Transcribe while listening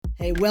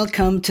Hey,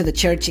 welcome to the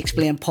Church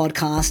Explained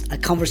podcast, a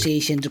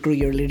conversation to grow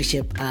your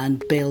leadership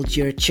and build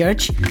your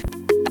church.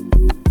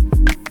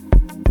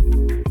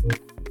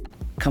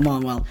 Come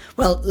on,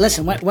 well,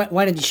 listen. Why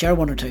don't you share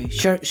one or two?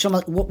 Share some.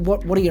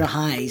 What are your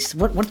highs?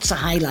 What's the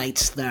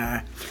highlights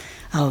there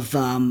of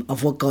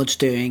what God's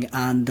doing,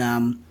 and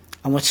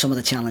what's some of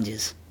the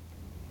challenges?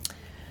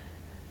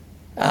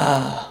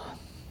 Yeah.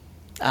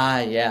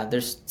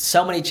 There's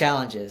so many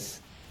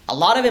challenges. A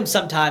lot of them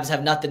sometimes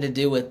have nothing to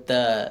do with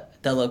the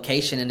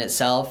location in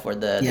itself or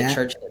the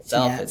church in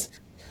itself. It's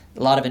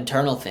a lot of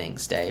internal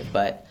things, Dave.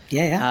 But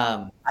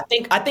I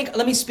think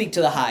let me speak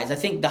to the highs. I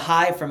think the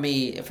high for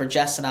me, for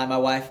Jess and I, my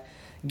wife,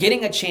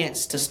 getting a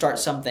chance to start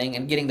something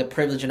and getting the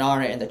privilege and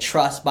honor and the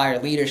trust by our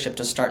leadership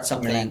to start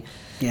something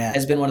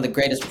has been one of the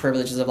greatest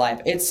privileges of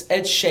life.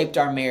 It's shaped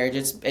our marriage.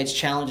 It's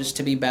challenged us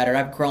to be better.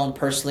 I've grown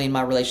personally in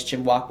my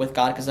relationship walk with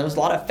God because there's a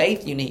lot of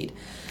faith you need.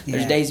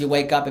 There's days you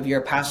wake up, if you're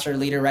a pastor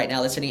leader right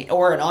now listening,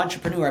 or an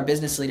entrepreneur, a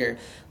business leader,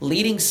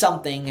 leading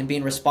something and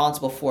being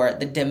responsible for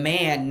it, the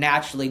demand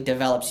naturally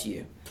develops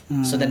you.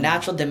 So the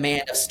natural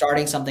demand of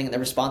starting something and the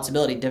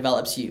responsibility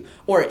develops you,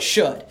 or it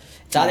should.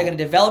 It's either going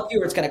to develop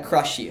you or it's going to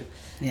crush you.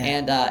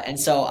 And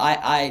so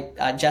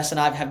I Jess and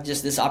I have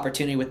just this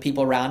opportunity with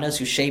people around us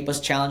who shape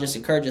us, challenge us,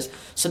 encourage us.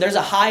 So there's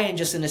a high end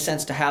just in a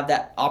sense to have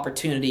that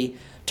opportunity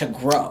to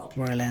grow.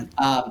 Brilliant.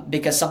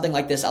 Because something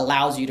like this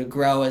allows you to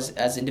grow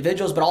as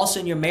individuals, but also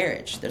in your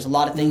marriage. There's a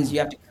lot of things you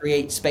have to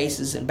create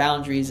spaces and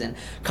boundaries and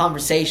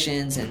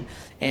conversations and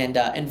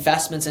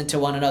investments into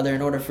one another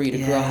in order for you to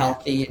grow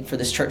healthy and for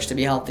this church to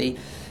be healthy.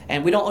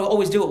 And we don't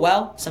always do it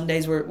well. Some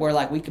days we're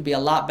like, we could be a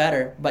lot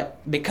better, but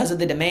because of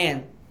the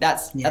demand,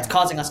 that's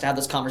causing us to have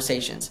those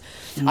conversations.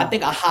 I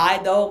think a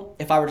high, though,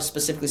 if I were to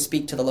specifically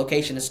speak to the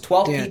location, is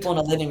 12 people in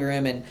a living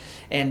room in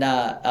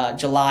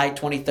July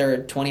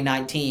 23rd,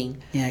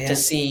 2019, to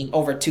seeing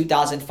over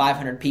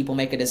 2,500 people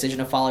make a decision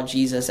to follow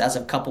Jesus as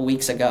of a couple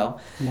weeks ago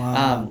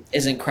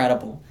is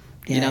incredible.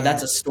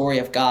 That's a story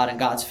of God and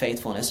God's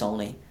faithfulness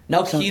only.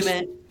 No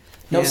human,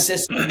 no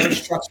system, no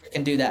structure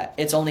can do that.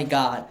 It's only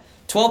God.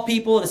 12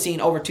 people to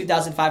seeing over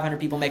 2,500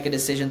 people make a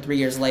decision 3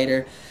 years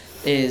later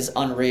is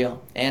unreal,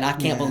 and I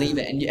can't believe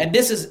it. And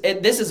this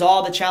is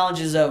all the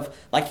challenges of,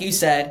 like you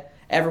said,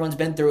 everyone's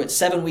been through it.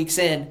 7 weeks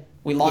in,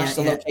 we launched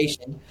the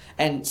location,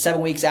 and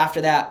 7 weeks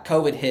after that,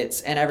 COVID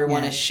hits, and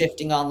everyone is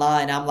shifting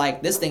online. I'm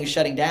like, this thing is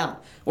shutting down.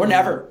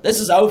 This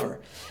is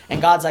over.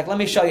 And God's like, let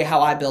me show you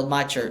how I build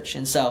my church.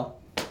 And so,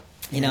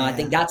 I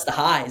think that's the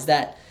high, is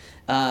that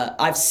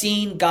I've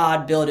seen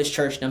God build his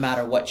church no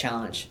matter what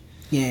challenge.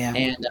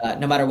 And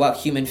no matter what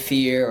human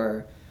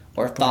fear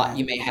or thought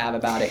you may have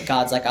about it.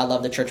 God's like, I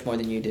love the church more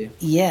than you do.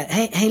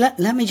 Hey,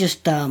 let me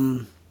just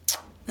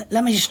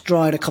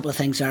draw out a couple of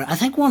things there. I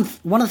think one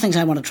of the things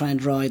I want to try and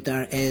draw out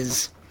there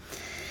is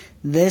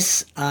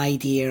this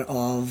idea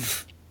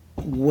of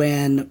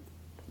when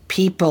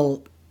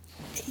people,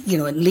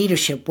 in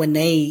leadership, when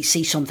they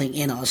see something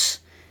in us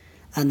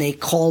and they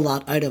call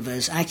that out of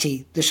us,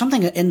 actually, there's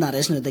something in that,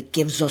 isn't it, that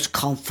gives us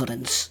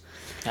confidence.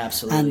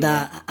 Absolutely. And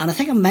I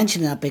think I'm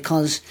mentioning that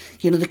because,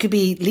 there could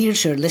be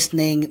leaders who are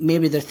listening.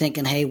 Maybe they're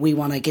thinking, hey, we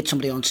want to get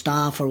somebody on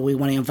staff or we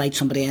want to invite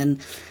somebody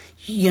in.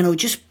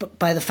 Just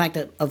by the fact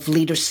of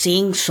leaders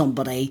seeing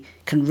somebody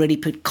can really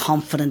put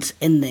confidence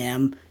in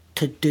them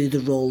to do the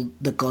role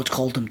that God's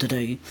called them to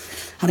do.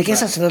 And I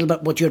guess that's a little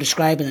bit what you're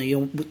describing.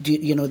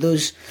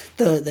 Those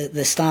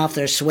the staff,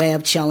 they're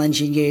Sweb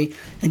challenging you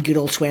in good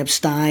old Sweb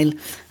style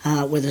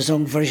with his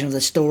own version of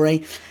the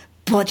story.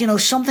 But,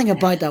 something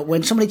about that,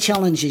 when somebody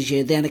challenges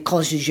you, then it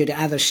causes you to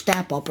either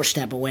step up or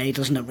step away,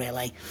 doesn't it,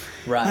 really?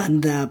 Right.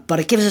 And but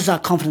it gives us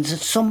that confidence that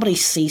somebody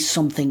sees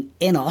something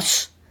in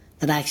us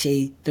that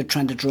actually they're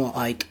trying to draw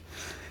out.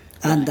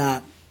 Right.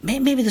 And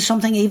maybe there's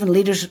something, even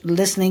leaders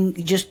listening,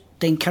 just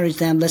to encourage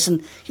them,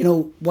 listen,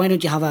 why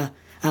don't you have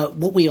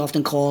what we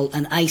often call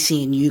an I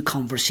see in you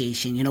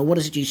conversation. What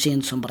is it you see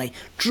in somebody?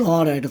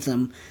 Draw it out of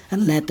them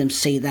and let them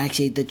see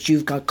that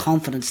you've got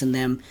confidence in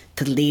them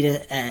to lead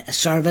a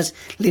service,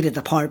 lead a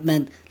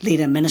department,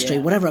 lead a ministry,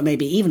 whatever it may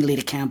be, even lead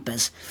a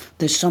campus.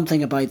 There's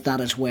something about that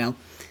as well.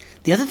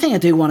 The other thing I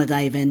do want to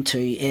dive into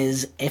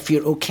is, if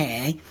you're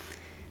okay,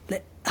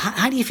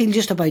 how do you feel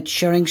just about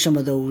sharing some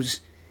of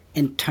those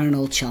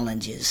internal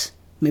challenges?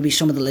 Maybe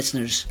some of the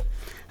listeners.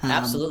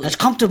 Absolutely. As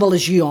comfortable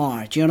as you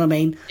are, do you know what I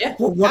mean? Yeah,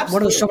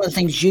 what are some of the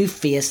things you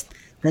faced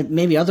that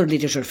maybe other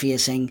leaders are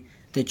facing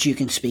that you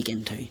can speak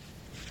into?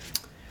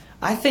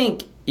 I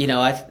think,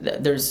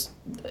 there's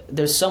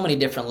so many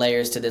different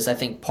layers to this. I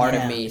think part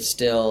of me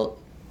still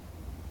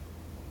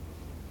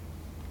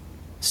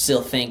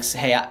thinks,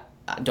 hey,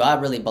 do I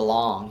really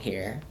belong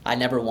here? I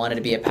never wanted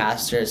to be a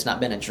pastor. It's not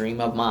been a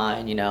dream of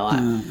mine.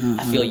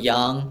 I feel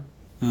young.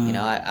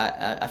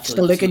 I feel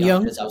still looking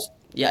young.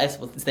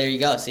 There you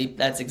go. See,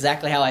 that's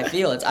exactly how I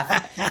feel.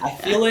 I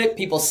feel it.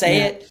 People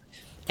say it,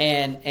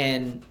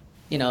 and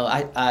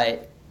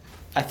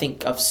I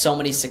think of so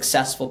many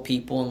successful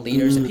people and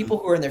leaders and people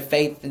who are in their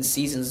faith and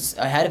seasons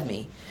ahead of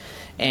me,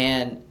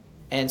 and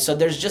so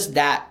there's just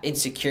that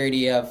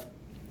insecurity of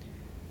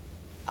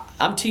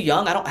I'm too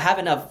young. I don't have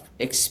enough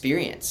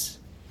experience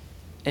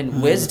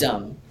and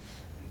wisdom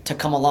to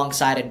come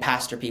alongside and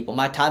pastor people.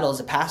 My title is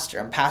a pastor.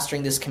 I'm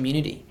pastoring this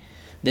community,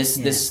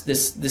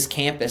 this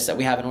campus that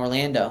we have in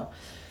Orlando.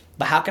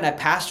 But how can I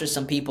pastor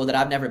some people that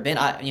I've never been?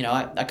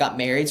 I got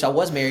married, so I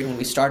was married when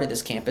we started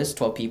this campus,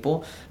 12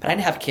 people, but I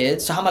didn't have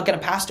kids. So how am I going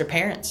to pastor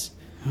parents?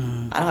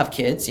 I don't have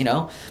kids,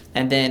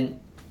 and then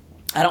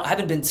I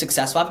haven't been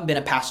successful. I haven't been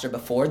a pastor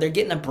before. They're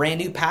getting a brand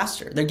new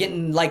pastor. They're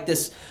getting like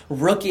this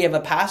rookie of a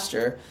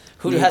pastor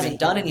who hasn't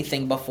done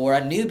anything before,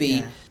 a newbie.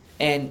 Yeah.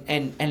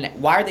 And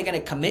why are they going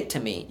to commit to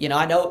me?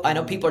 I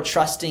know people are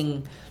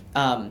trusting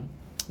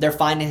their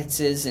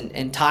finances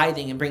and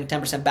tithing and bring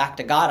 10% back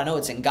to God. I know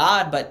it's in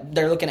God, but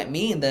they're looking at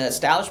me and the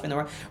establishment.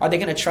 Are they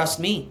going to trust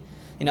me?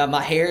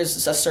 My hair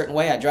is a certain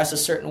way. I dress a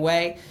certain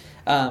way.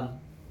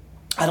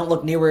 I don't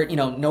look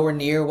nowhere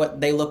near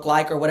what they look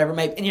like or whatever.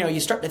 Maybe, you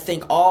start to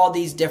think all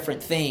these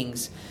different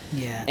things.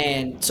 Yeah.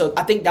 And so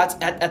I think that's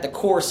at the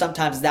core.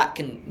 Sometimes that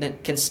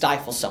can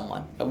stifle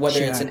someone,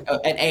 whether it's an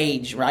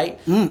age, right?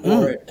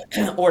 Or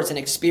it's an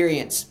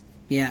experience.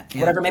 Yeah.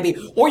 Whatever, maybe.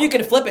 Or you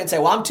can flip it and say,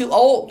 well, I'm too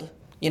old.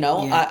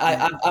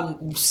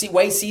 I'm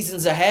way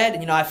seasons ahead.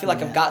 And, I feel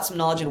like I've got some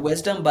knowledge and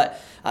wisdom,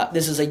 but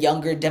this is a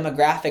younger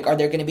demographic. Are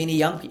there going to be any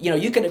young?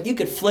 You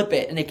could flip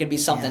it, and it could be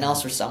something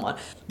else for someone.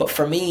 But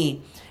for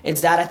me,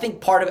 it's that I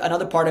think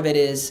another part of it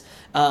is,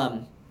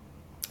 can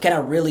I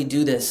really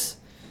do this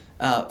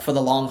for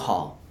the long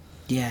haul?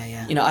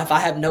 Yeah. If I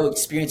have no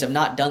experience, I've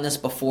not done this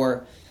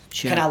before.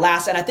 Sure. Can I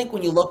last? And I think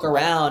when you look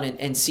around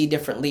and see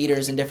different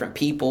leaders and different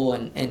people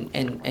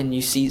and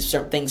you see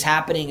certain things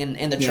happening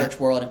in the church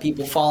world and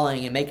people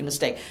falling and making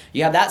mistakes,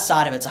 you have that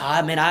side of it. So,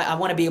 I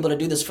want to be able to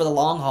do this for the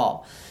long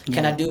haul.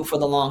 Can I do it for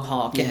the long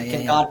haul?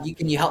 Can God,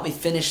 can you help me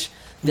finish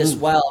this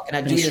well? Can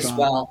I do this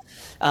well?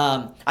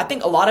 I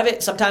think a lot of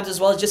it sometimes as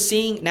well is just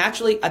seeing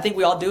naturally. I think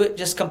we all do it,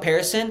 just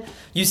comparison.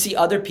 You see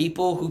other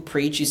people who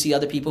preach, you see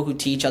other people who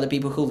teach, other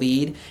people who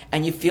lead,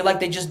 and you feel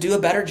like they just do a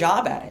better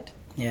job at it.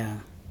 Yeah.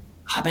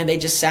 They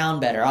just sound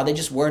better. They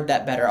just word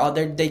that better.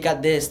 They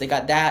got this, they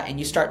got that. And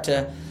you start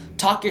to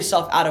talk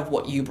yourself out of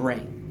what you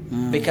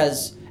bring.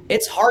 Because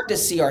it's hard to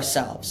see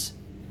ourselves.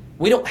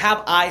 We don't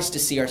have eyes to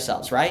see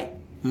ourselves, right?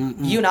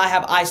 You and I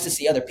have eyes to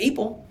see other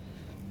people.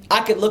 I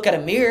could look at a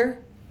mirror,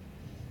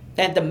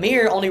 and the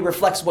mirror only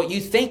reflects what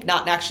you think,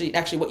 not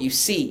actually what you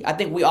see. I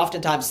think we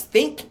oftentimes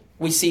think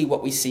we see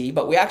what we see,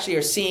 but we actually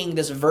are seeing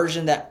this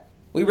version that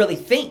we really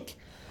think.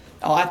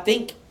 I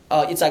think...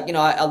 it's like,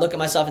 I look at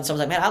myself and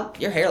someone's like, man,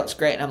 your hair looks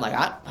great. And I'm like,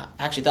 I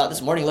actually thought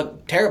this morning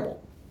looked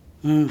terrible.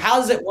 How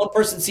is it one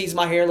person sees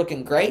my hair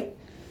looking great?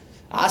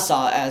 I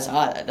saw it as,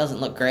 it doesn't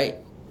look great.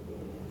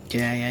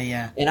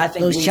 Yeah. And I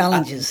think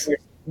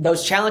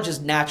those challenges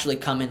naturally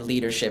come in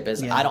leadership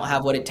I don't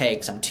have what it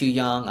takes. I'm too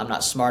young. I'm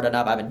not smart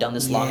enough. I haven't done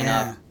this long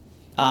enough.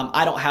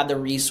 I don't have the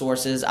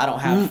resources. I don't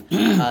have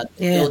the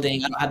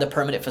building. I don't have the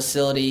permanent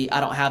facility.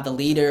 I don't have the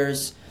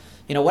leaders.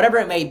 Whatever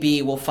it may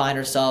be, we'll find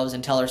ourselves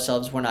and tell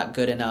ourselves we're not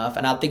good enough.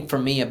 And I think for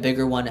me, a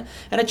bigger one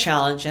and a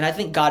challenge, and I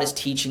think God is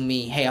teaching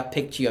me, hey, I've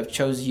picked you, I've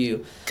chose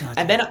you. God.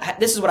 And then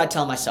this is what I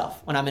tell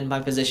myself when I'm in my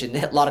position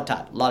a lot of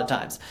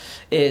times,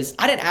 is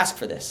I didn't ask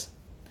for this.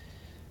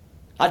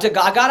 I told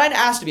God, I didn't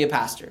ask to be a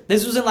pastor.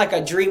 This wasn't like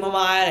a dream of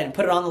mine. I didn't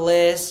put it on the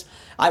list.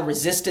 I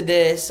resisted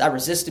this. I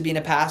resisted being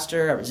a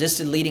pastor. I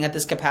resisted leading at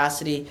this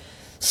capacity.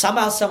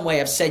 Somehow, some way,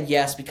 I've said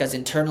yes because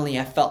internally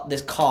I felt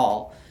this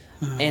call.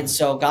 And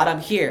so, God, I'm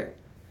here.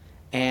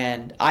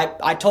 And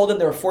I told them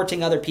there were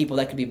 14 other people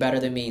that could be better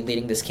than me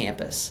leading this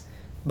campus.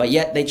 But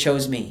yet they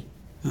chose me.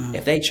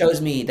 If they chose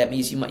me, that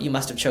means you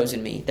must have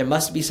chosen me. There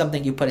must be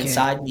something you put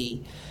inside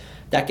me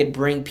that could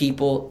bring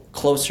people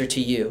closer to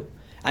you.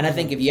 And I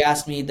think if you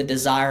ask me the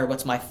desire,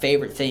 what's my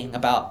favorite thing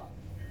about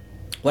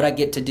what I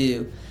get to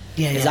do,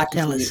 is I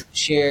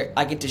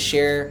get to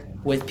share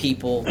with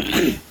people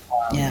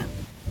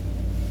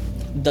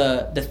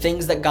the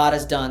things that God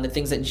has done, the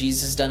things that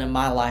Jesus has done in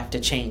my life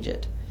to change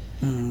it.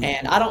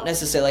 And I don't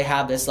necessarily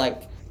have this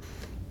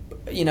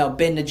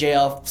been to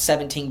jail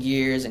 17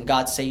 years and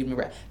God saved me.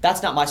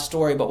 That's not my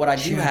story, but what I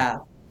do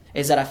have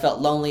is that I felt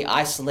lonely,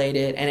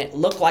 isolated, and it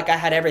looked like I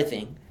had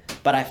everything,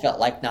 but I felt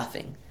like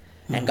nothing.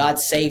 And God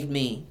saved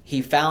me.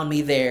 He found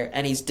me there,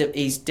 and He's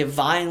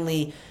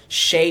divinely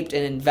shaped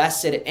and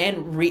invested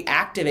and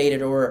reactivated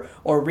or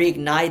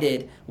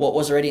reignited what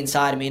was already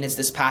inside of me, and it's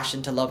this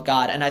passion to love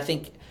God. And I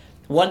think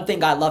one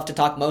thing I love to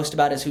talk most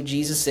about is who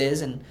Jesus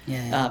is and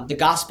the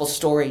gospel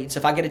story. So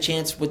if I get a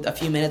chance with a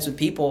few minutes with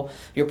people,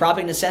 you're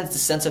probably going to sense the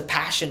sense of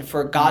passion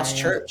for God's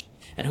church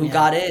and who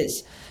God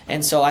is.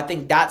 And so I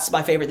think that's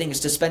my favorite thing, is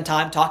to spend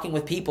time talking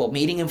with people,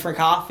 meeting him for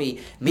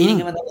coffee, meeting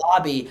him in the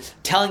lobby,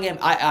 telling him,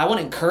 I want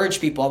to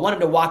encourage people. I want him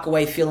to walk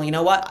away feeling, you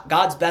know what?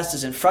 God's best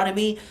is in front of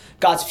me.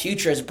 God's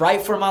future is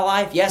bright for my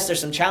life. Yes,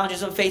 there's some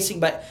challenges I'm facing,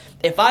 but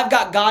if I've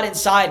got God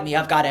inside me,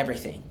 I've got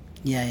everything.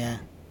 Yeah.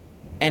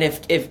 And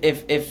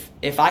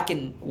if I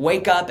can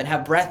wake up and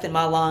have breath in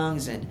my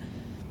lungs and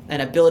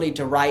an ability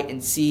to write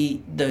and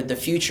see the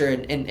future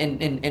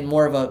in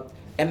more of a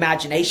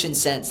imagination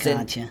sense,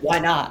 then why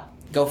not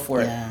go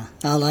for it? Yeah,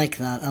 I like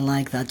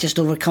that. Just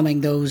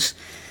overcoming those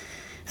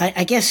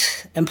I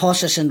guess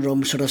imposter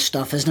syndrome sort of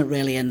stuff isn't it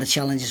really in the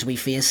challenges we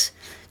face,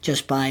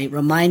 just by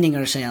reminding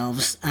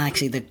ourselves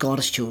actually that God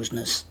has chosen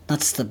us.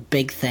 That's the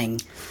big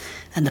thing,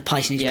 and the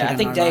passion He's put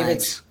in our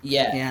lives.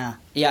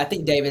 I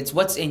think David's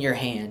what's in your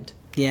hand.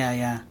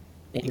 Exactly.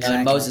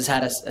 And Moses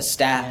had a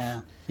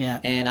staff.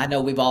 And I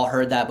know we've all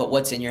heard that, but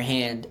what's in your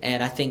hand?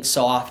 And I think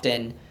so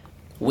often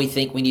we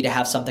think we need to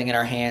have something in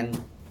our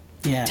hand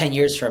 10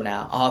 years from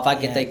now. Oh, if I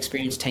get the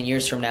experience 10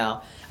 years from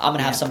now, I'm going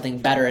to have something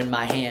better in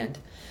my hand.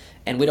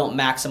 And we don't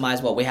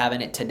maximize what we have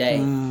in it today.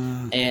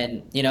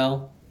 And,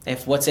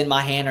 if what's in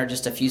my hand are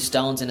just a few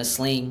stones and a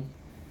sling,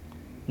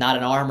 not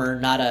an armor,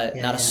 not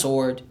a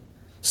sword.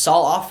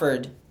 Saul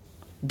offered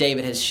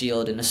David his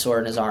shield and a sword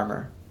and his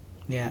armor.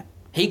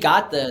 He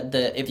got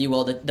the if you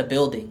will, the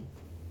building.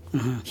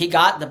 He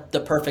got the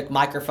perfect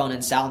microphone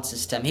and sound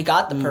system. He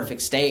got the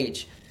perfect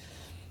stage.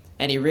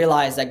 And he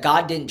realized that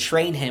God didn't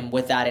train him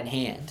with that in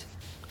hand.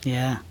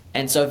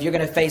 And so if you're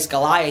going to face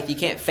Goliath, you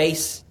can't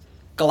face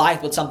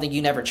Goliath with something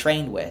you never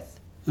trained with.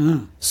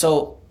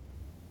 So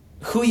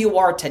who you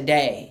are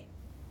today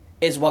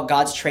is what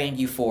God's trained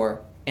you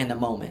for in the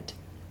moment.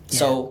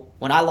 So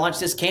when I launched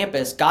this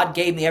campus, God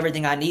gave me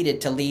everything I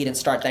needed to lead and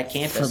start that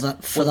campus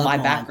with my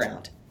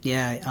background.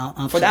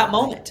 For that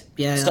moment.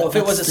 So if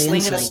it was a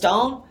sling and a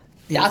stone,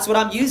 that's what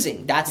I'm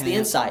using. That's the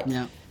insight.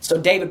 So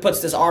David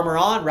puts this armor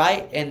on,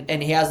 right?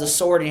 And he has the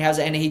sword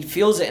and he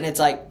feels it, and it's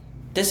like,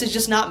 this is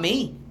just not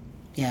me.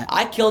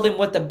 I killed him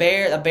with a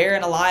bear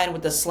and a lion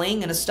with a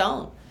sling and a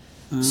stone.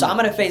 So I'm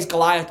going to face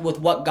Goliath with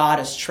what God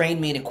has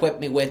trained me and equipped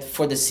me with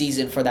for the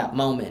season, for that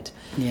moment.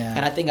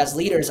 And I think as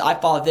leaders, I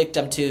fall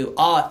victim to,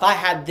 if I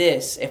had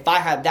this, if I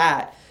had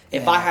that,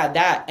 if I had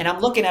that. And I'm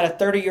looking at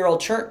a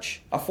 30-year-old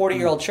church, a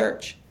 40-year-old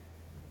church.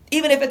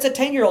 Even if it's a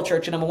 10-year-old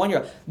church and I'm a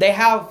 1-year-old, they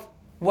have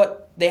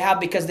what they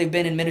have because they've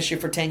been in ministry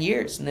for 10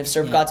 years and they've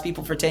served God's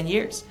people for 10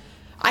 years.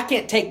 I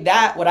can't take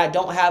that, what I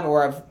don't have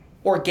or I've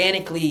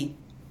organically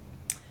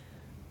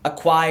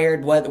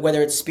acquired,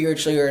 whether it's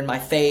spiritually or in my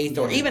faith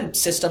or even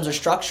systems or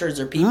structures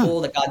or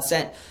people that God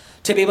sent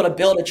to be able to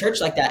build a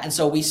church like that. And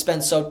so we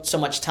spend so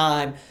much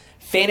time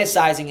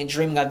fantasizing and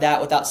dreaming of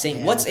that without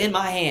saying, what's in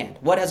my hand?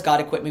 What has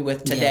God equipped me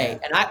with today?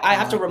 And I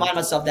have to remind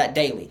myself that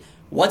daily.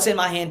 What's in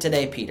my hand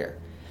today, Peter?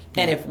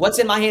 And if what's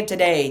in my hand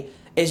today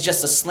is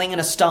just a sling and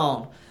a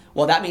stone,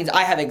 well, that means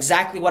I have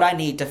exactly what I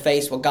need to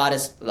face what God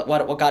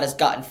has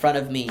got in front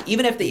of me.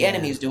 Even if the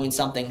enemy is doing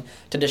something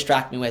to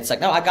distract me with, it's like,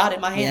 no, I got it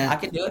in my hand. I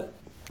can do it.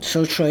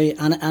 So true,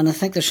 and I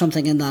think there's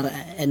something in that.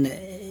 And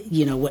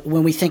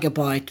when we think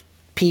about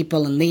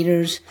people and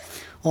leaders,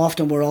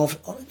 often we're all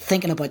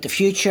thinking about the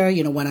future.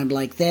 When I'm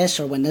like this,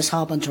 or when this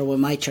happens, or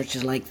when my church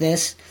is like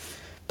this.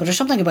 But there's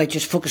something about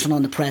just focusing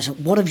on the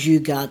present. What have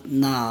you got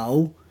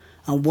now?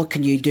 And what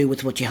can you do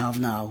with what you have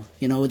now?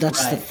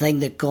 That's the thing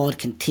that God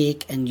can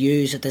take and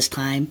use at this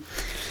time.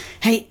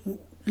 Hey,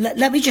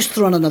 let me just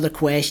throw in another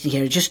question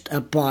here, just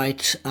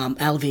about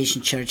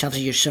Elevation Church.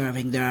 Obviously, you're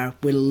serving there.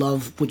 We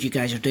love what you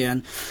guys are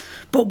doing.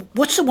 But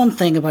what's the one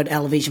thing about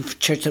Elevation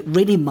Church that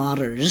really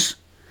matters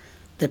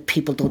that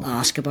people don't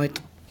ask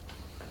about?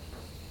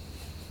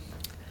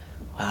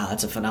 Wow,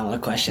 that's a phenomenal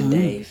question,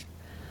 Dave.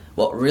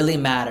 What really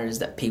matters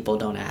that people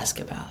don't ask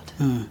about?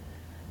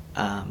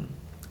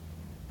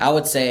 I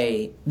would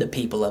say the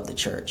people of the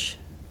church.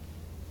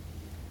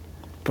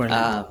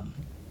 Brilliant.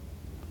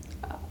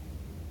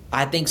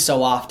 I think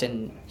so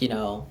often,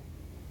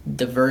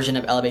 the version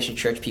of Elevation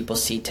Church people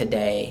see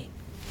today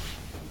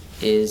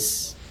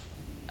is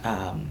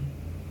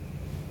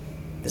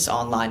this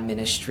online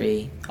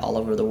ministry all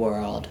over the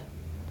world,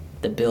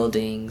 the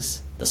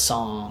buildings, the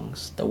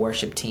songs, the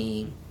worship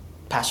team,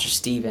 Pastor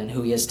Stephen,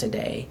 who he is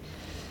today,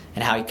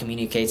 and how he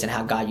communicates and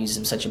how God uses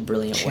him such a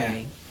brilliant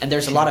way. And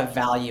there's a lot of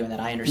value in that.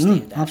 I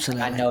understand that.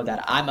 Absolutely. I know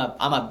that. I'm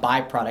a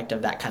byproduct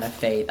of that kind of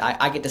faith.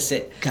 I get to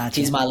sit.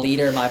 Gotcha. He's my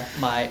leader,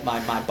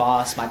 my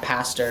boss, my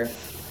pastor.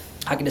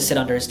 I get to sit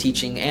under his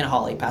teaching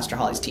and Pastor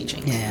Holly's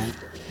teaching.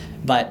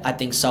 But I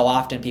think so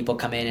often people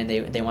come in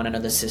and they want to know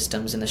the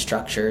systems and the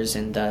structures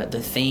and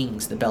the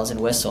things, the bells and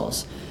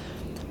whistles.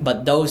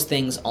 But those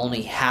things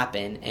only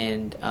happen,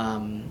 and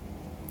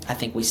I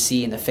think we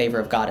see in the favor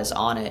of God is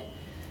on it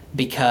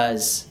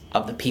because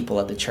of the people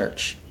of the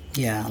church.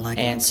 Yeah, I like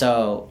it. And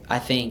so I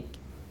think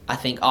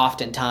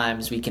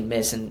oftentimes we can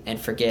miss and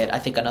forget. I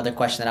think another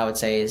question that I would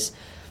say is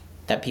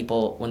that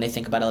people, when they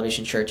think about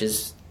Elevation Church,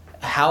 is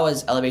how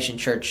is Elevation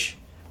Church,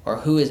 or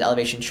who is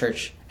Elevation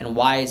Church, and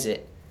why is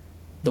it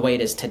the way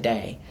it is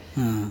today?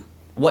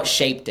 What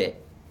shaped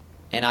it?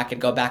 And I could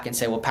go back and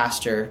say, well,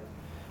 Pastor,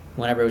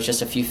 whenever it was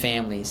just a few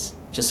families,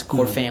 just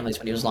core families,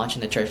 when he was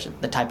launching the church,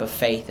 the type of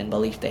faith and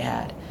belief they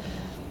had.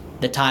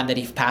 The time that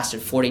he fasted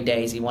 40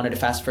 days, he wanted to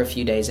fast for a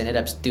few days, ended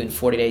up doing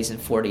 40 days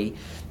and 40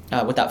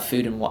 without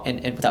food and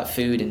without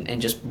food and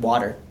just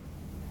water.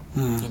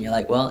 And you're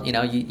like, well,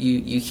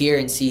 you hear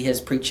and see his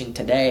preaching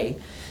today,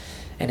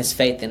 and his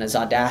faith and his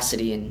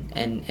audacity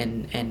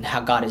and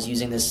how God is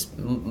using this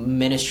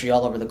ministry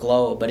all over the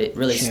globe. But it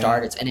really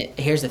starts, and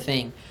here's the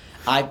thing.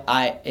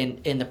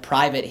 In the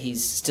private,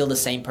 he's still the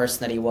same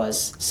person that he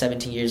was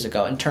 17 years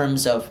ago in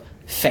terms of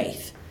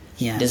faith,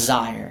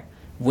 desire,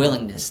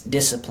 willingness,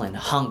 discipline,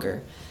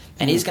 hunger.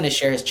 And he's going to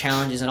share his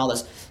challenges and all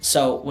this.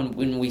 So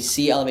when we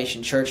see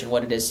Elevation Church and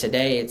what it is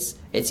today,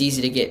 it's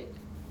easy to get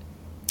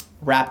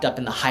wrapped up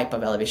in the hype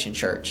of Elevation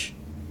Church.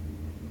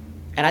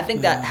 And I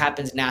think that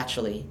happens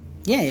naturally.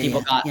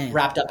 People got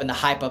wrapped up in the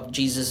hype of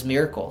Jesus'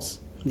 miracles.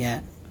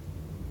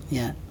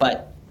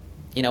 But,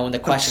 when the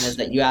question is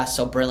that you asked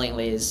so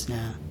brilliantly is,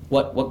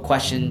 what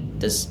question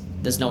does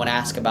no one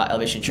ask about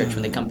Elevation Church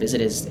when they come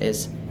visit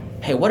is,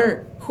 hey,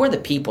 who are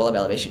the people of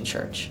Elevation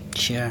Church?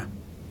 Sure.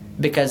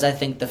 Because I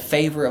think the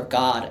favor of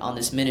God on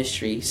this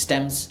ministry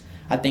stems,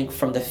 I think,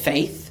 from the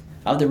faith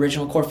of the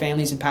original core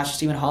families and Pastor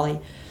Stephen Holly,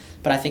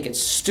 but I think it's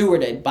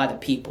stewarded by the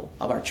people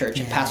of our church.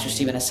 And Pastor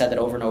Stephen has said that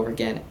over and over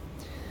again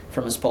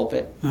from his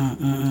pulpit,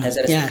 as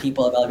that it's the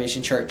people of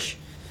Elevation Church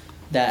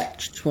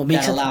that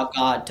allow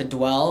God to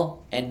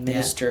dwell and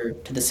minister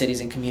to the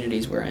cities and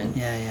communities we're in.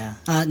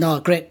 No,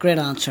 great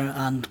answer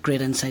and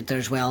great insight there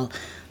as well.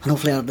 And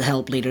hopefully that'll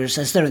help leaders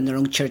as they're in their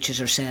own churches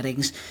or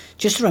settings.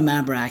 Just to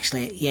remember,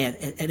 actually,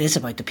 it is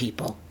about the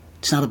people.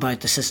 It's not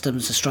about the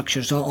systems, the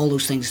structures, all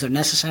those things. They're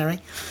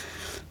necessary.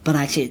 But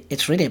actually,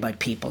 it's really about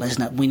people,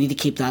 isn't it? We need to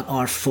keep that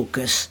our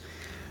focus.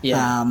 We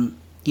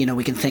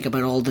can think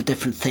about all the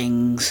different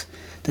things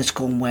that's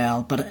going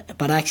well.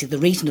 But actually, the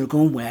reason they're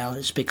going well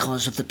is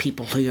because of the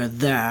people who are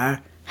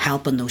there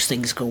helping those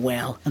things go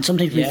well. And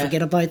sometimes we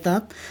forget about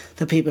that.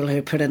 The people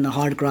who put in the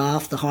hard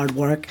graft, the hard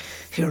work,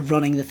 who are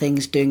running the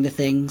things, doing the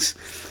things.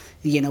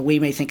 We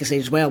may think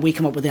as well, we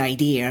come up with the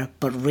idea,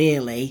 but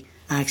really,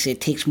 actually,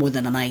 it takes more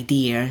than an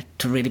idea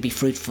to really be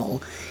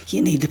fruitful.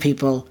 You need the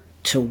people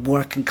to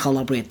work and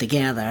collaborate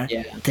together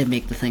to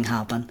make the thing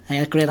happen.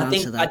 Great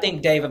answer to that. I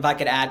think, Dave, if I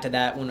could add to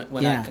that,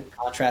 when I could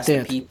contrast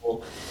the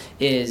people,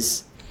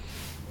 is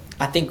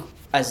I think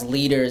as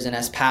leaders and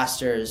as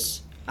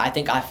pastors, I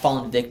think I've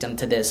fallen victim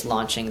to this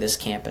launching this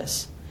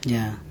campus.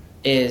 And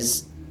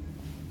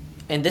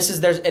this is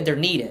they're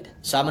needed.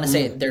 So I'm going to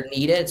say they're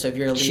needed. So if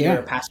you're a leader or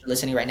a pastor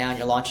listening right now and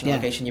you're launching a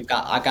location,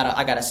 I got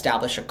to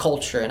establish a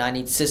culture, and I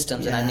need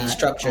systems, and I need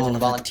structures and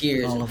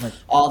volunteers,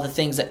 all the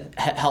things that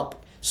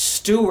help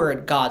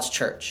steward God's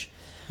church.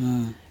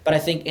 But I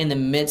think in the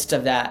midst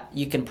of that,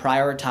 you can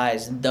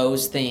prioritize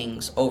those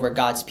things over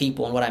God's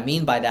people. And what I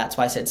mean by that's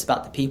why I said it's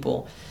about the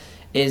people,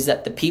 is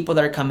that the people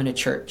that are coming to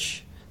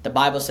church, the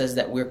Bible says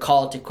that we're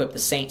called to equip the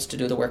saints to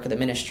do the work of the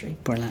ministry.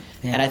 Brilliant.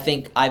 And I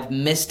think I've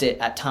missed it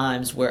at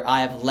times where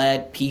I have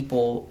led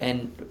people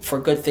and for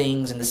good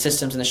things and the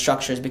systems and the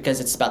structures, because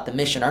it's about the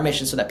mission. Our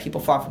mission is so that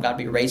people far from God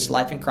be raised to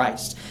life in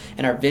Christ.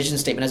 And our vision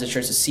statement as a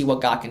church is to see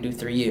what God can do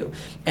through you.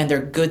 And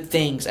they're good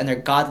things and they're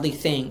godly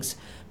things.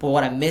 But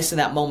what I miss in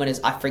that moment is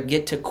I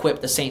forget to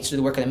equip the saints to do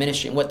the work of the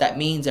ministry. And what that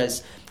means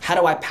is, how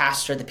do I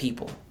pastor the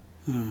people?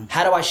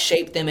 How do I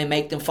shape them and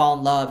make them fall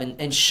in love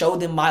and show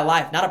them my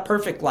life? Not a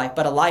perfect life,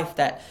 but a life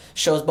that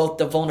shows both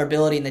the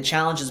vulnerability and the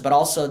challenges, but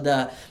also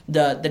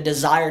the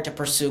desire to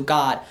pursue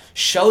God.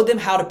 Show them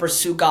how to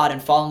pursue God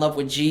and fall in love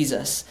with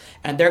Jesus,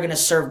 and they're going to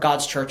serve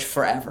God's church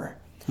forever.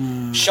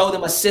 Show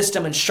them a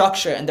system and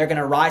structure, and they're going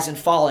to rise and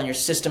fall in your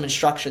system and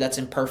structure that's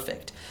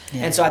imperfect.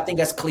 And so I think,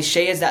 as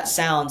cliche as that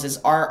sounds, is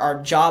our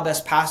job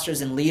as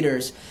pastors and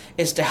leaders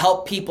is to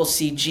help people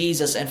see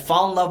Jesus and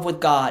fall in love with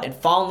God and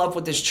fall in love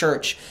with His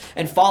church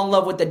and fall in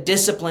love with the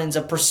disciplines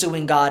of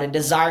pursuing God and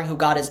desiring who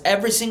God is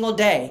every single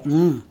day.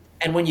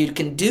 And when you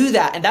can do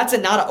that, and that's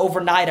not an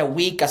overnight, a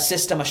week, a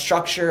system, a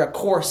structure, a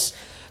course,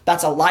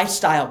 that's a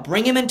lifestyle.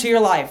 Bring Him into your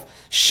life.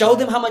 Show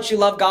them how much you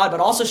love God, but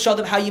also show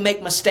them how you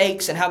make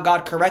mistakes and how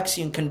God corrects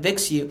you and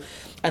convicts you.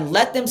 And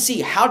let them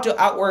see how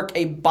to outwork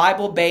a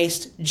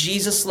Bible-based,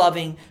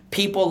 Jesus-loving,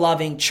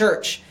 people-loving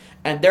church.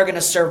 And they're going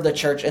to serve the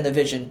church and the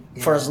vision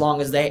for as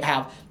long as they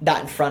have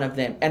that in front of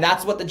them. And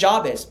that's what the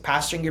job is,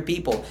 pastoring your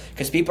people.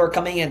 Because people are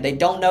coming in, they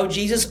don't know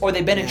Jesus, or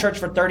they've been in church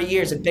for 30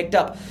 years and picked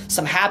up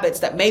some habits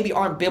that maybe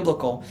aren't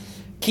biblical.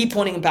 Keep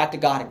pointing them back to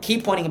God and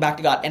keep pointing them back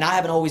to God. And I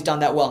haven't always done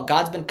that well.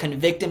 God's been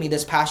convicting me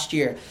this past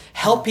year.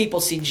 Help people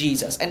see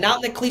Jesus. And not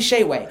in the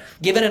cliche way.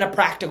 Give it in a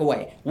practical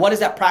way. What does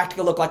that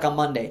practical look like on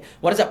Monday?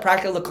 What does that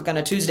practical look like on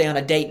a Tuesday on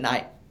a date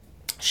night?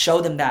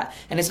 Show them that.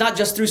 And it's not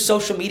just through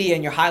social media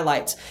and your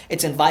highlights.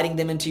 It's inviting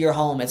them into your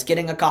home. It's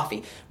getting a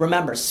coffee.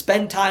 Remember,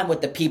 spend time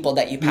with the people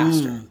that you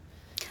pastor.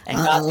 And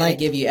God's going to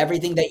give you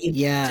everything that you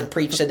need to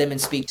preach to them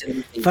and speak to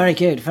them. Very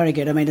good, very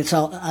good. I mean, it's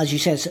all, as you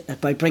said, it's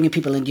about bringing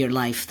people into your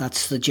life.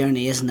 That's the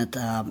journey, isn't it?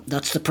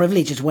 That's the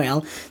privilege as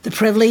well. The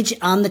privilege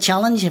and the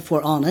challenge, if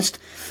we're honest,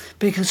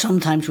 because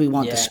sometimes we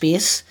want the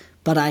space,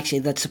 but actually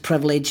that's the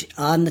privilege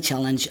and the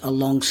challenge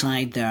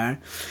alongside there.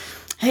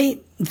 Hey,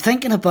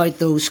 thinking about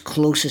those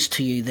closest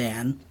to you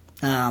then,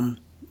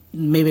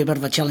 maybe a bit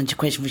of a challenging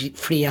question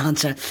for you to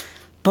answer,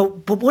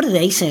 but what do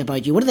they say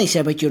about you? What do they say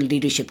about your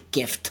leadership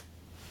gift?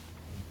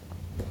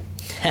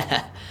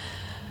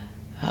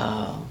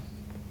 Oh,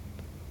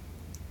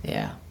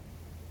 yeah.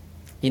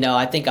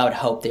 I think I would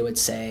hope they would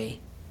say,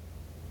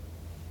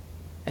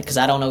 because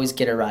I don't always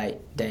get it right,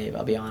 Dave,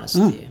 I'll be honest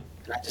with you.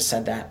 And I just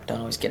said that,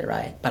 don't always get it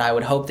right. But I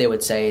would hope they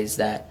would say is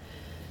that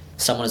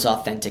someone is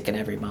authentic in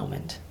every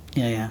moment.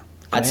 Yeah.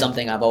 That's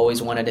something I've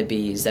always wanted to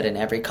be, is that in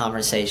every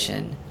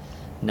conversation,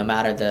 no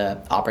matter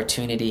the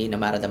opportunity, no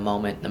matter the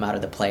moment, no matter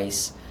the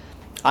place,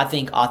 I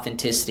think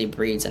authenticity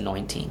breeds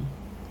anointing.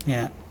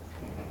 Yeah.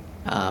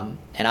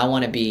 And I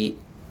want to be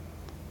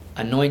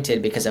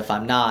anointed, because if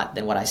I'm not,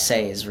 then what I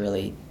say is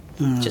really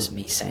just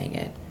me saying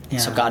it. Yeah,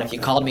 so God, if you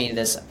called me into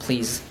this,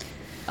 please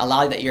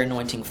allow that your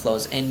anointing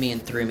flows in me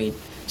and through me,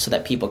 so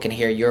that people can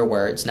hear your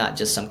words, not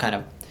just some kind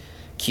of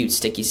cute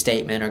sticky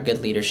statement or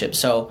good leadership.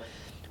 So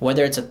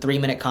whether it's a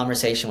 3-minute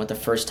conversation with a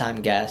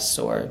first-time guest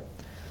or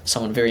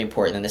someone very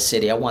important in the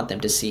city, I want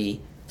them to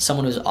see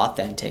someone who's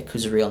authentic,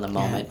 who's real in the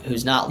moment,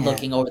 who's not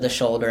looking over the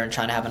shoulder and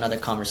trying to have another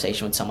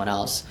conversation with someone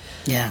else.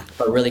 Yeah.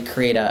 But really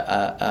create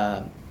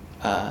a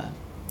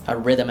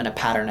rhythm and a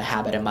pattern, a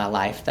habit in my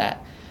life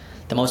that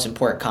the most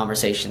important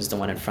conversation is the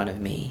one in front of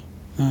me.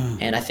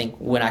 And I think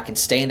when I can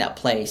stay in that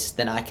place,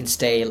 then I can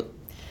stay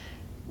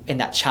in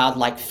that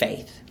childlike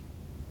faith.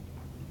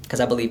 Because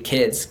I believe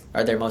kids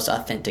are their most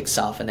authentic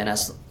self, and then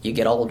as you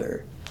get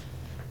older,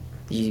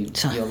 you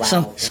allow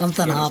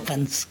something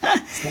happens.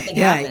 Something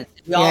happens.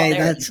 We all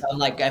there. So I'm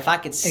like, if I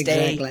could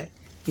stay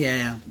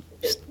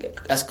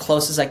as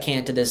close as I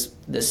can to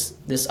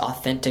this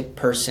authentic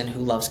person who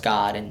loves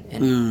God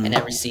in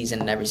every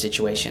season and every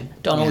situation.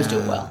 Don't always do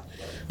it well,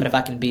 but if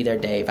I can be there,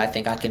 Dave, I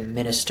think I can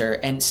minister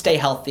and stay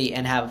healthy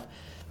and have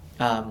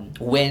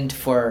wind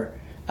for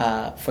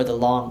the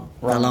long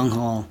run. The long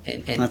haul.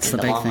 That's the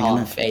big thing, isn't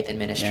it? Faith and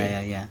ministry.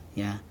 Yeah.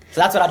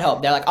 So that's what I'd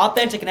hope. They're like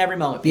authentic in every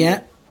moment.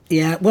 Yeah.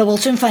 Yeah. Well, we'll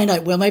soon find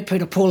out. We might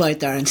put a poll out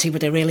there and see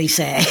what they really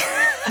say.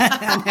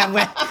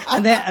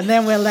 and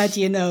then we'll let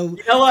you know.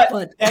 You know what?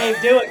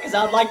 Dave, do it, because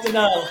I'd like to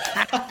know.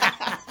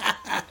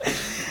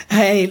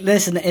 Hey,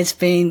 listen, it's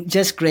been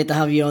just great to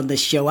have you on the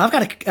show. I've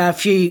got a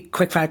few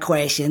quick-fire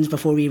questions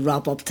before we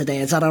wrap up today.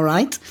 Is that all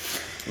right?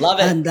 Love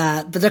it. And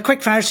but they're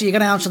quick fire, so you're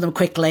going to answer them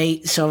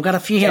quickly. So I've got a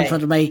few here in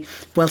front of me.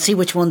 We'll see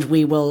which ones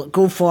we will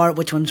go for,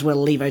 which ones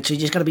we'll leave out. So you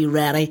just got to be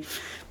ready.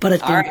 But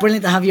it's been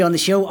brilliant to have you on the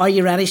show. Are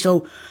you ready?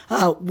 So,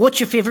 what's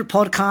your favorite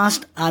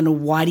podcast,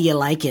 and why do you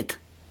like it?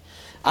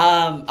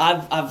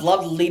 I've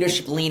loved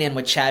Leadership Lean In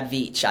with Chad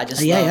Veach. I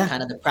just love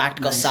kind of the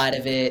practical side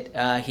of it.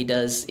 He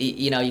does,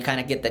 you kind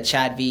of get the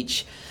Chad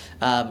Veach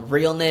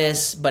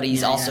realness, but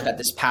he's also got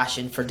this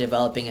passion for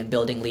developing and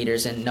building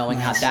leaders and knowing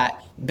how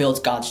that builds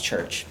God's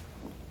church.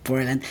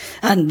 Brilliant.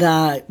 And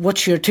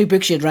what's your 2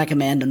 books you'd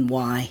recommend, and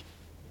why?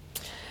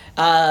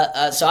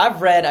 So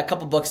I've read a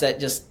couple books that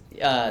just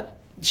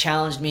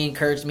challenged me,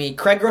 encouraged me.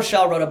 Craig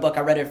Rochelle wrote a book,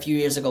 I read it a few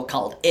years ago,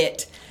 called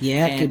It.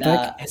 Yeah, and, good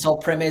book. His whole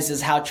premise is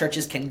how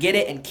churches can get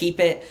it and keep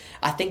it.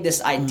 I think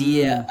this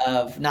idea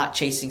of not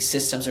chasing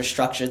systems or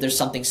structures, there's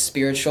something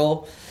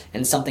spiritual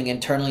and something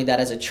internally that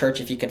as a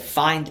church, if you could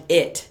find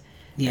it,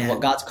 and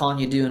what God's calling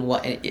you to do, and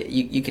what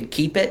you can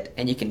keep it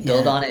and you can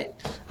build on it.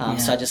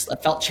 So I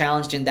felt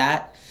challenged in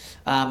that.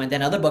 And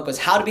then another book was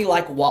How to Be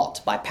Like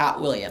Walt by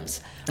Pat Williams.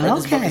 I read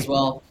this book as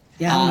well.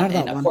 Yeah, I heard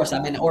that and of one. course,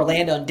 I'm in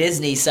Orlando and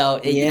Disney, so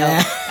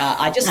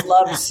I just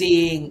love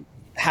seeing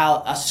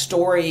how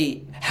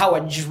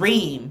a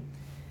dream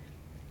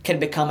can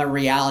become a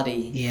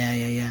reality.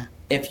 Yeah.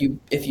 If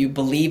you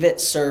believe it,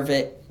 serve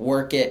it,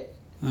 work it,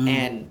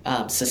 and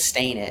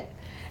sustain it.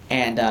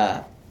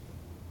 And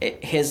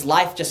his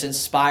life just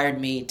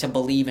inspired me to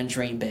believe and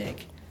dream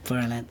big.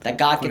 Brilliant. That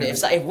God can.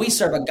 If we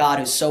serve a God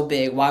who's so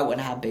big, why wouldn't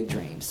I have big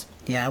dreams?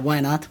 Yeah, why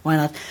not? Why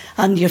not?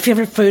 And your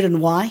favorite food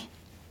and why?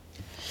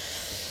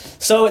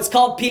 So it's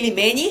called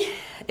pilymeni.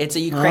 It's a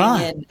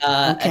Ukrainian,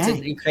 it's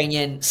a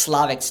Ukrainian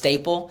Slavic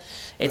staple.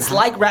 It's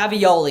like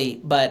ravioli,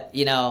 but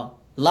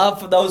love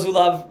for those who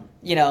love,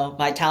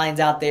 my Italians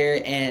out there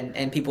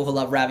and people who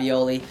love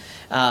ravioli.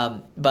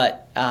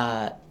 But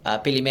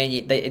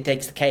pilymeni, it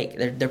takes the cake.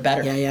 They're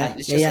better.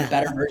 It's just a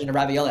better version of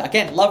ravioli.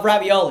 Again, love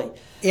ravioli.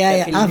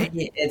 I've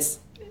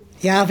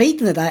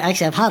eaten it.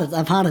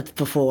 I've had it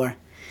before.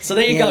 So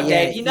there you go,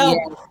 Dave.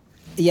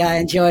 Yeah, I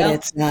enjoyed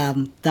it.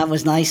 That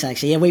was nice,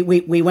 actually. Yeah,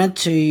 we went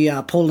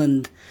to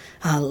Poland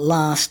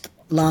last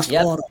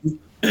autumn,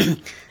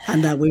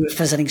 and we were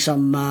visiting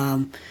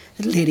some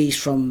ladies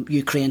from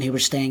Ukraine who were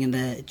staying in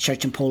the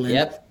church in Poland.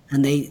 Yep.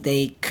 And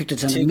they cooked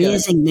us an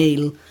amazing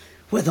meal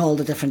with all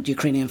the different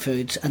Ukrainian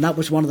foods, and that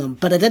was one of them.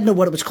 But I didn't know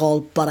what it was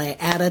called, but I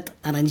ate it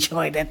and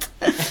enjoyed it.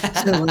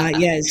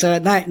 So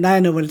now I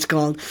know what it's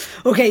called.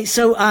 Okay,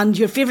 so and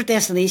your favourite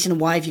destination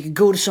and why? If you could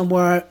go to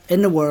somewhere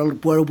in the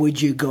world, where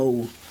would you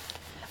go?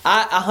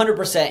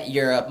 100%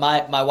 Europe.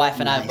 My wife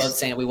and I are both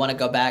saying we want to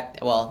go back.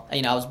 Well,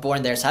 I was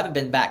born there, so I haven't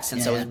been back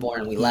since I was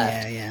born and we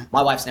left.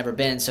 My wife's never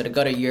been, so to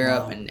go to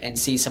Europe and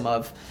see some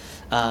of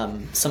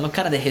kind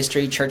of the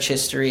history, church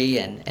history,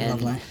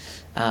 and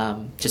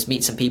just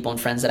meet some people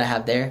and friends that I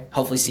have there.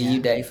 Hopefully see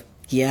you, Dave.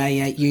 Yeah,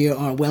 you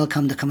are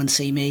welcome to come and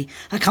see me.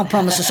 I can't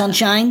promise the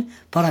sunshine,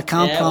 but I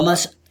can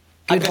promise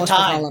good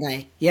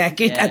hospitality. Yeah,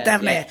 good.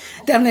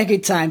 Definitely a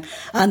good time.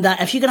 And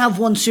if you could have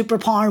one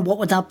superpower, what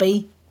would that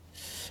be?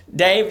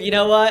 Dave, you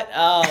know what?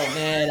 Oh,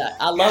 man.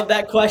 I love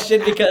that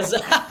question because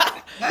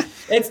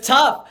it's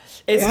tough.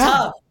 It's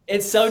tough.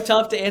 It's so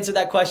tough to answer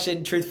that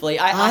question truthfully.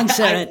 I'm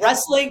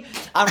wrestling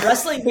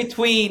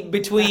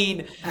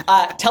between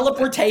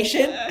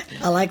teleportation.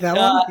 I like that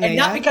one. And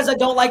not because I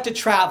don't like to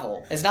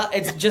travel.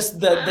 It's just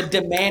the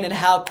demand and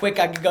how quick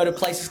I can go to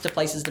places.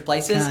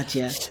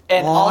 Gotcha.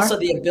 And also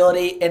the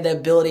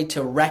ability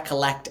to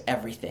recollect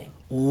everything.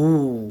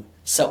 Ooh.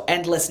 So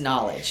endless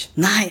knowledge.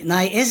 Now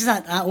is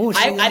that?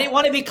 I didn't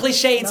want to be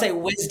cliche and say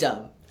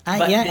wisdom,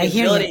 but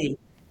the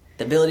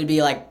ability to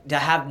be like to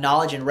have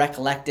knowledge and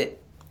recollect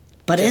it.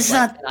 But is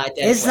that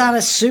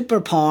a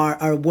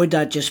superpower, or would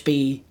that just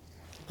be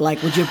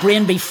like, would your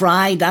brain be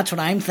fried? That's what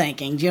I'm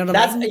thinking. Do you know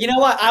what I mean? You know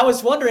what? I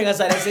was wondering. I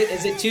said,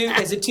 is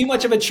it too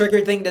much of a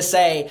trigger thing to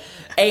say?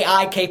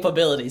 AI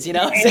capabilities, you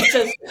know? Is it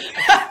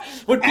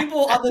just, would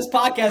people on this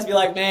podcast be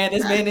like, man,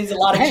 this man needs a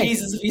lot of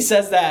Jesus if he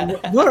says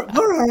that? We're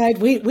all right.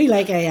 We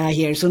like AI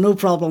here, so no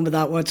problem with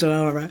that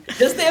whatsoever.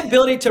 Just the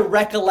ability to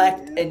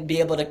recollect and be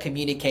able to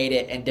communicate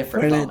it in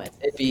different moments.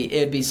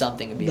 It'd be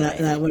something to be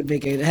amazing. That would be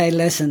good. Hey,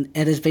 listen,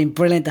 it has been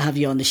brilliant to have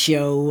you on the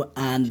show,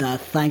 and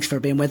thanks for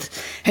being with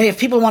us. Hey, if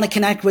people want to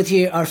connect with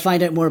you or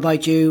find out more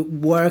about you,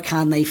 where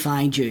can they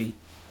find you?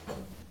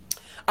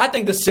 I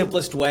think the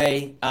simplest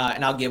way,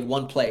 and I'll give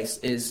one place,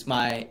 is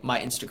my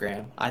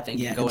Instagram. I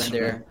think go in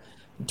there,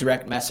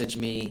 direct message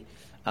me.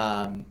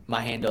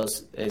 My handle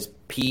is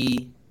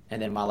P, and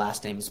then my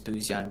last name is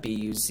Buzyan,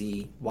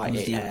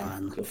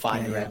 Buzyan. You'll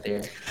find me right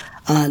there.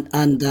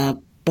 And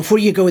before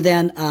you go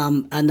then,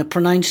 and the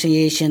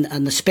pronunciation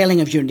and the spelling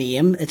of your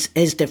name,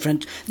 is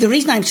different. The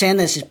reason I'm saying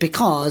this is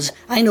because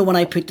I know when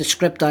I put the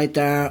script out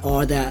there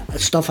or the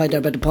stuff out there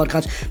about the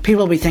podcast,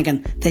 people will be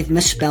thinking they've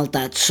misspelled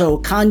that. So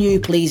can you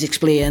please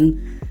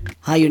explain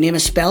how your name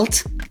is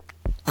spelt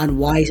and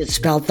why is it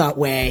spelled that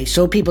way?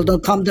 So people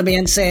don't come to me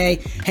and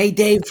say, hey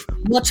Dave,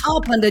 what's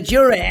happened at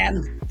your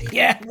end?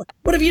 Yeah,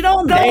 what have you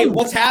done? Hey,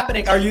 what's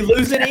happening? Are you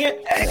losing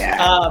it?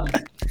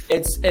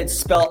 It's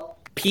spelled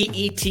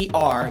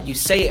Petr. You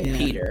say it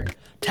Peter.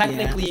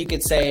 Technically, you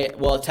could say it.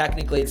 Well,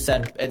 technically, it's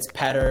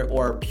Petr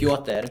or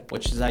Petr,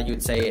 which is how you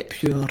would say it.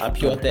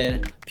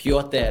 Petr.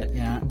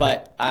 Yeah.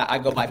 But I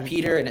go by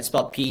Peter, and it's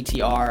spelled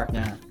Petr.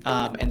 Yeah.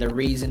 And the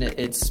reason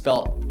it's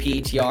spelled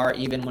Petr,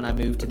 even when I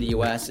moved to the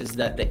U.S., is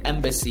that the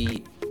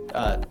embassy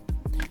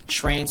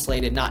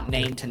translated not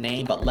name to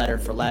name, but letter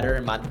for letter,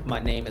 and my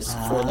name is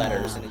 4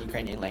 letters in the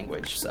Ukrainian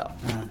language. So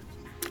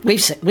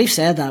we've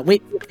said that.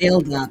 We've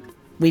nailed that.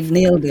 We've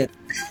nailed it.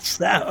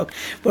 So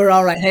we're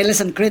all right. Hey,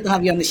 listen, great to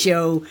have you on the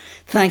show.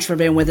 Thanks for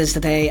being with us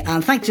today.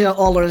 And thanks to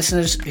all our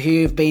listeners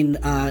who've been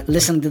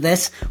listening to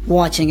this,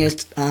 watching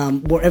it,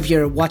 wherever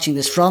you're watching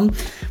this from.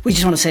 We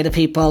just want to say to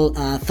people,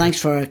 thanks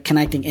for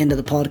connecting into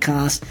the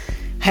podcast.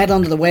 Head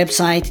onto the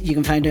website. You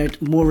can find out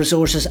more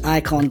resources,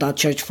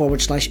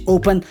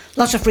 icon.church/open.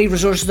 Lots of free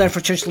resources there for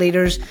church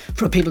leaders,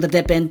 for people to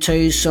dip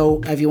into.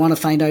 So if you want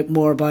to find out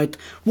more about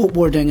what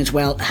we're doing as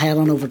well, head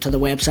on over to the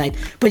website.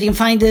 But you can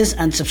find us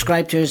and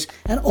subscribe to us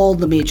at all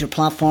the major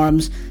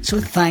platforms.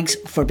 So thanks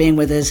for being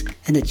with us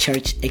in the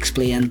Church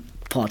Explain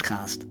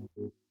podcast.